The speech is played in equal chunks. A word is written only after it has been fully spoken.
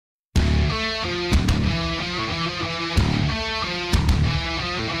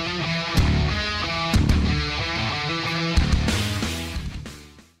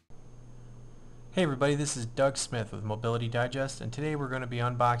Hey everybody, this is Doug Smith with Mobility Digest, and today we're going to be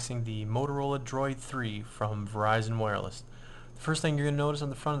unboxing the Motorola Droid 3 from Verizon Wireless. The first thing you're going to notice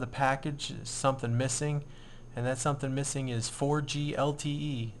on the front of the package is something missing, and that something missing is 4G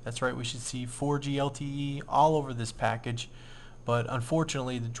LTE. That's right, we should see 4G LTE all over this package, but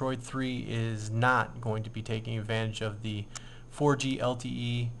unfortunately the Droid 3 is not going to be taking advantage of the 4G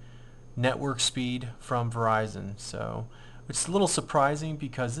LTE network speed from Verizon. So it's a little surprising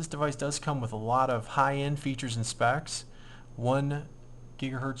because this device does come with a lot of high-end features and specs. 1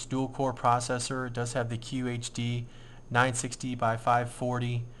 gigahertz dual core processor. It does have the QHD 960 by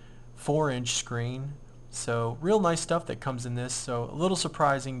 540 4-inch screen. So real nice stuff that comes in this. So a little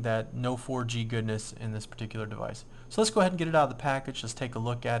surprising that no 4G goodness in this particular device. So let's go ahead and get it out of the package. Let's take a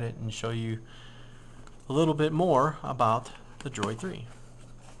look at it and show you a little bit more about the Droid 3.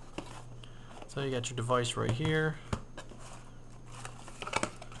 So you got your device right here.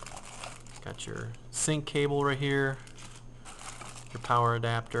 Got your sync cable right here, your power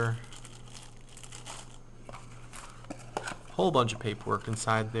adapter, whole bunch of paperwork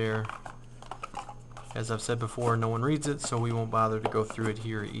inside there. As I've said before, no one reads it, so we won't bother to go through it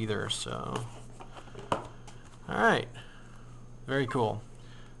here either. So, alright, very cool.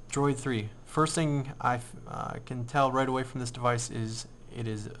 Droid 3. First thing I can tell right away from this device is it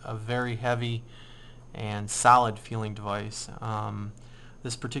is a very heavy and solid feeling device.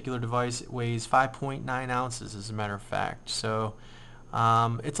 This particular device weighs 5.9 ounces, as a matter of fact. So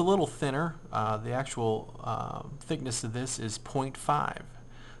it's a little thinner. The actual thickness of this is 0.5.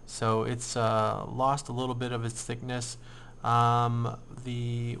 So it's lost a little bit of its thickness.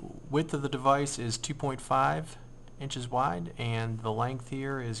 The width of the device is 2.5 inches wide, and the length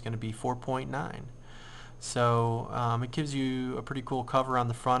here is going to be 4.9. So it gives you a pretty cool cover on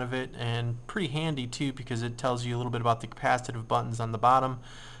the front of it, and pretty handy too because it tells you a little bit about the capacitive buttons on the bottom,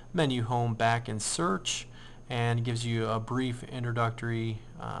 menu, home, back, and search, and gives you a brief introductory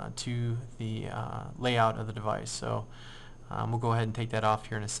to the layout of the device. So we'll go ahead and take that off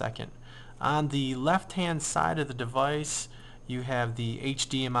here in a second. On the left hand side of the device you have the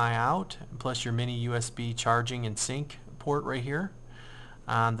HDMI out plus your mini USB charging and sync port right here.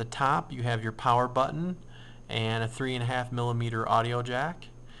 On the top you have your power button and a 3.5mm audio jack.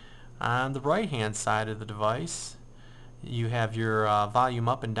 On the right hand side of the device you have your volume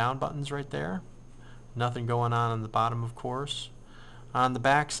up and down buttons right there. Nothing going on the bottom, of course. On the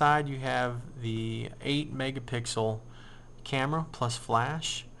back side you have the 8 megapixel camera plus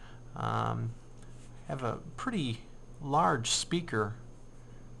flash. Have a pretty large speaker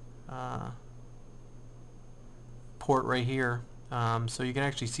port right here. So you can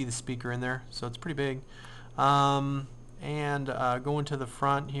actually see the speaker in there, so it's pretty big. Going to the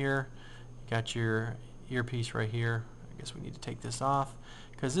front here, you got your earpiece right here. I guess we need to take this off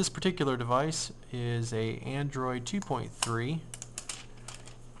because this particular device is a Android 2.3,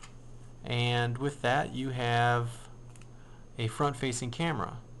 and with that you have a front-facing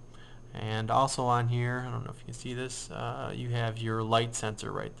camera. And also on here, I don't know if you can see this, you have your light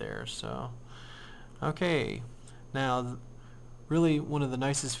sensor right there. So okay, now really one of the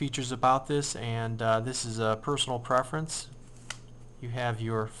nicest features about this, and this is a personal preference, you have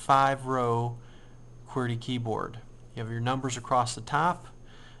your 5-row QWERTY keyboard. You have your numbers across the top,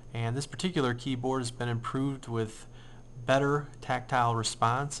 and this particular keyboard has been improved with better tactile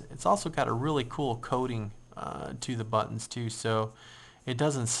response. It's also got a really cool coating to the buttons too, so it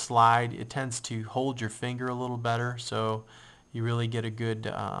doesn't slide. It tends to hold your finger a little better, so you really get a good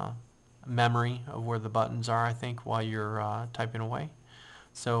memory of where the buttons are, I think, while you're typing away.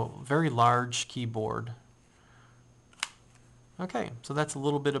 So very large keyboard. Okay, so that's a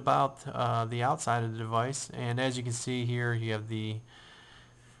little bit about the outside of the device, and as you can see here you have the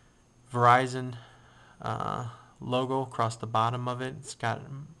Verizon logo across the bottom of it. It's got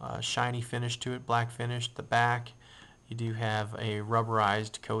a shiny finish to it, black finish. The back you do have a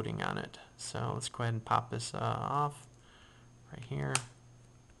rubberized coating on it. So let's go ahead and pop this off right here.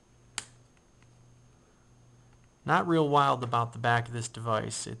 Not real wild about the back of this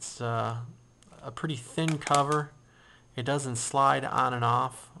device. It's a pretty thin cover. It doesn't slide on and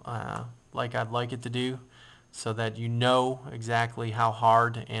off like I'd like it to do, so that you know exactly how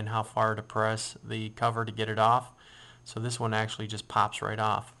hard and how far to press the cover to get it off. So this one actually just pops right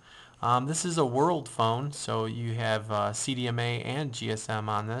off. This is a world phone, so you have CDMA and GSM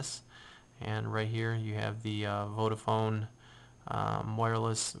on this, and right here you have the Vodafone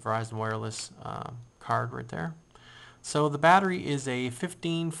wireless, Verizon Wireless card right there. So the battery is a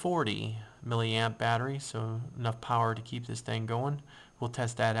 1540 milliamp battery, so enough power to keep this thing going. We'll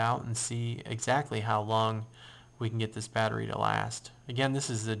test that out and see exactly how long we can get this battery to last. Again, this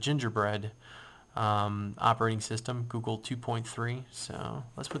is the Gingerbread operating system, Google 2.3. So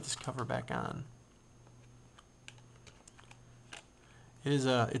let's put this cover back on.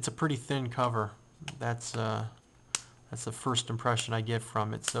 It's a pretty thin cover. That's the first impression I get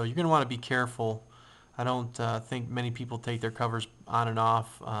from it. So you're going to want to be careful. I don't think many people take their covers on and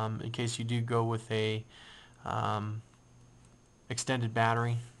off. In case you do go with a extended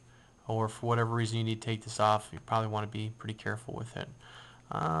battery, or for whatever reason you need to take this off, you probably want to be pretty careful with it.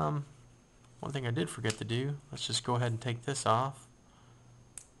 One thing I did forget to do, let's just go ahead and take this off.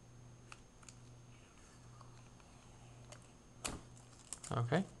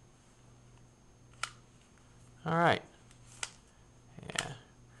 Okay. Alright. Yeah.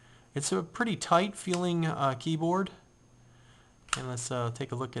 It's a pretty tight feeling keyboard. And let's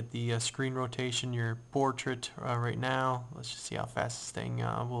take a look at the screen rotation, your portrait right now. Let's just see how fast this thing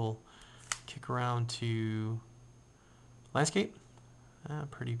will kick around to landscape.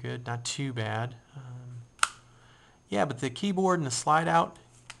 Pretty good, not too bad. Yeah, but the keyboard and the slide out,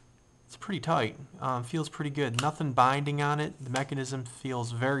 it's pretty tight. Feels pretty good. Nothing binding on it. The mechanism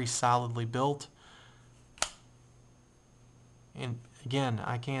feels very solidly built. And again,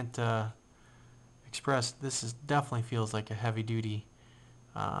 I can't express, this is definitely feels like a heavy-duty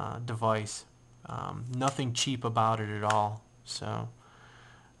device. Nothing cheap about it at all. So,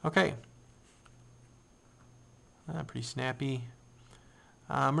 okay. Pretty snappy.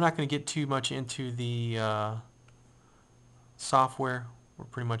 We're not going to get too much into the software. We're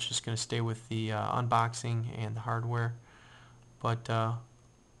pretty much just going to stay with the unboxing and the hardware. But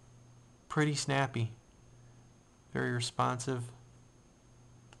pretty snappy. Very responsive.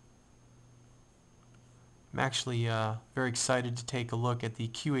 I'm actually very excited to take a look at the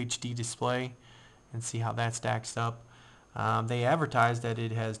QHD display and see how that stacks up. They advertised that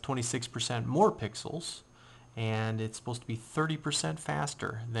it has 26% more pixels, and it's supposed to be 30%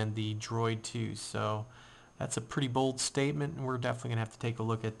 faster than the Droid 2. So that's a pretty bold statement, and we're definitely going to have to take a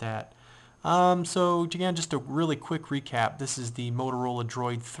look at that. So again, just a really quick recap. This is the Motorola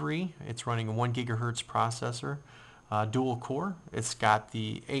Droid 3. It's running a 1 GHz processor, dual core. It's got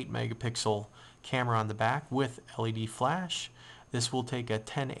the 8 megapixel camera on the back with LED flash. This will take a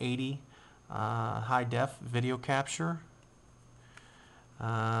 1080 high def video capture.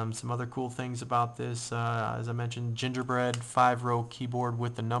 Some other cool things about this, as I mentioned, Gingerbread 5-row keyboard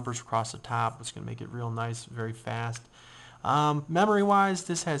with the numbers across the top. It's going to make it real nice, very fast. Memory wise,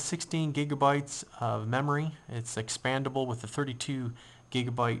 this has 16 gigabytes of memory. It's expandable with a 32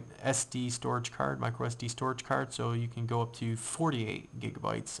 gigabyte SD storage card, microSD storage card, so you can go up to 48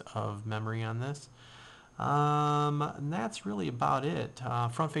 gigabytes of memory on this. And that's really about it.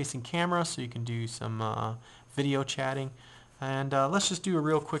 Front-facing camera, so you can do some video chatting. And let's just do a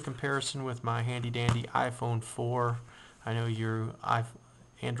real quick comparison with my handy-dandy iPhone 4. I know your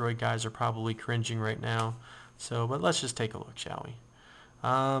Android guys are probably cringing right now. So, but let's just take a look, shall we?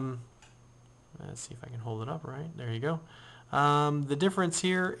 Let's see if I can hold it up right. There you go. The difference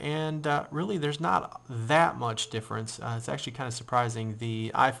here, and really there's not that much difference. It's actually kind of surprising.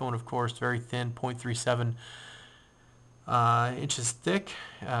 The iPhone, of course, very thin, 0.37 inches thick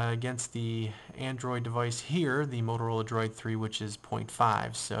against the Android device here, the Motorola Droid 3, which is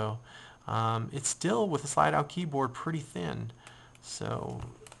 0.5. So it's still, with a slide-out keyboard, pretty thin. So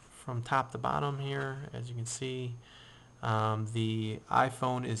from top to bottom here, as you can see, the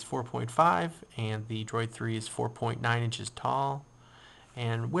iPhone is 4.5 and the Droid 3 is 4.9 inches tall.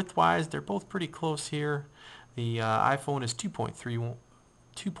 And width-wise, they're both pretty close here. The iPhone is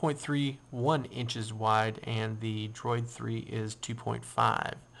 2.31 inches wide, and the Droid 3 is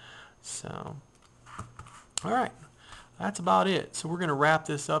 2.5. So, all right, that's about it. So we're going to wrap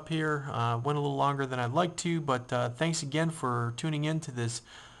this up here. Went a little longer than I'd like to, but thanks again for tuning in to this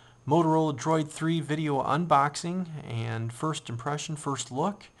Motorola Droid 3 video unboxing and first impression, first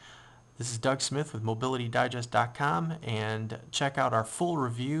look. This is Doug Smith with MobilityDigest.com, and check out our full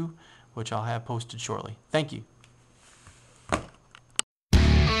review, which I'll have posted shortly. Thank you.